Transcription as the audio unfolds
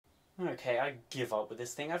Okay, I give up with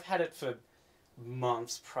this thing. I've had it for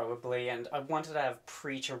months probably, and I wanted to have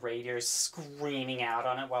preacher radio screaming out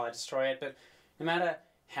on it while I destroy it, but no matter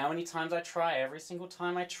how many times I try, every single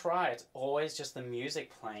time I try, it's always just the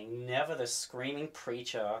music playing, never the screaming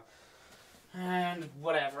preacher. And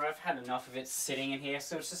whatever, I've had enough of it sitting in here,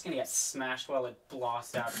 so it's just gonna get smashed while it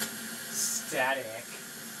blasts out static.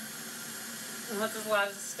 And that's as loud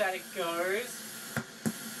as the static goes.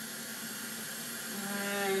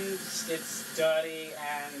 And it's dirty,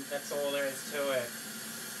 and that's all there is to it.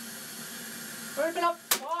 Open up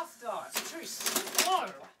faster! It's too slow!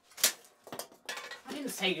 I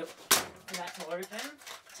didn't say for that to open.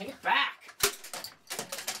 Take it back!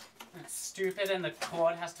 That's stupid, and the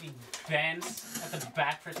cord has to be bent at the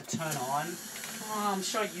back for it to turn on. Oh, I'm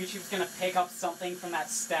sure YouTube's gonna pick up something from that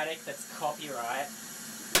static that's copyright.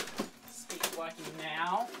 Speaker's working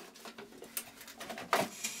now.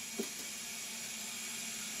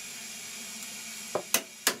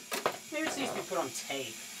 Maybe it needs to be put on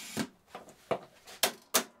tape.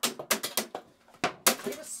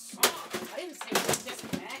 Leave a song. I didn't say it was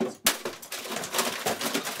disconnect.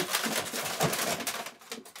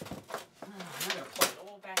 I'm gonna put it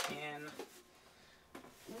all back in.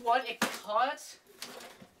 What? It cut?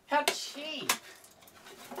 How cheap!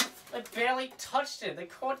 I barely touched it. The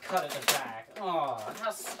cord cut at the back. Oh,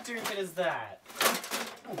 how stupid is that?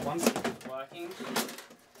 Oh, one speaker's working.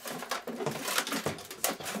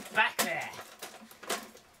 Back there!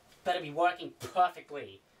 Better be working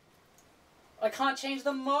perfectly. I can't change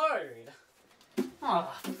the mode!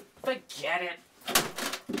 Oh, forget it.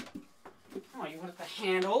 Oh, you wanted the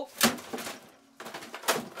handle? The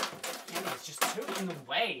handle's just too in the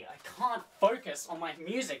way. I can't focus on my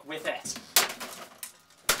music with it.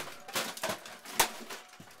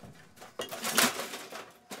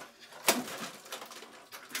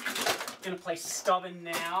 Gonna play stubborn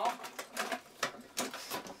now.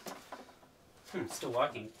 Still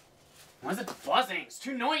working. Why is it buzzing? It's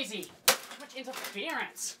too noisy. Too much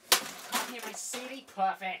interference. Can't hear my CD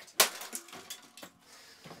perfect.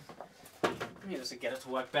 Maybe this will get it to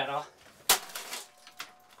work better.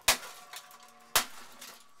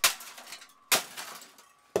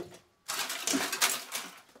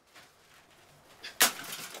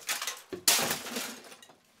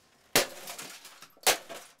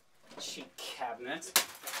 Cheap cabinet.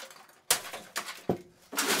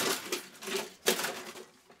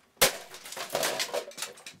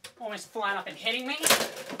 Almost flying up and hitting me.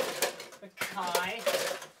 Akai.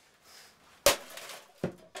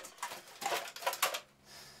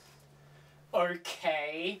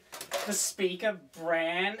 Okay. The speaker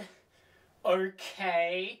brand.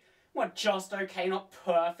 Okay. What, just okay, not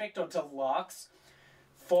perfect or deluxe?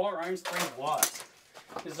 4 ohms, 3 watts.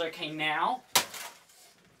 Is it okay now?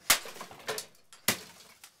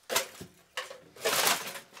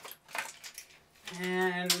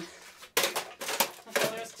 And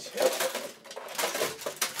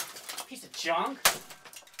piece of junk.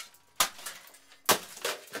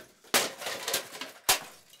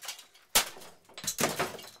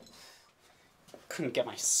 Couldn't get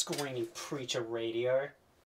my screaming preacher radio.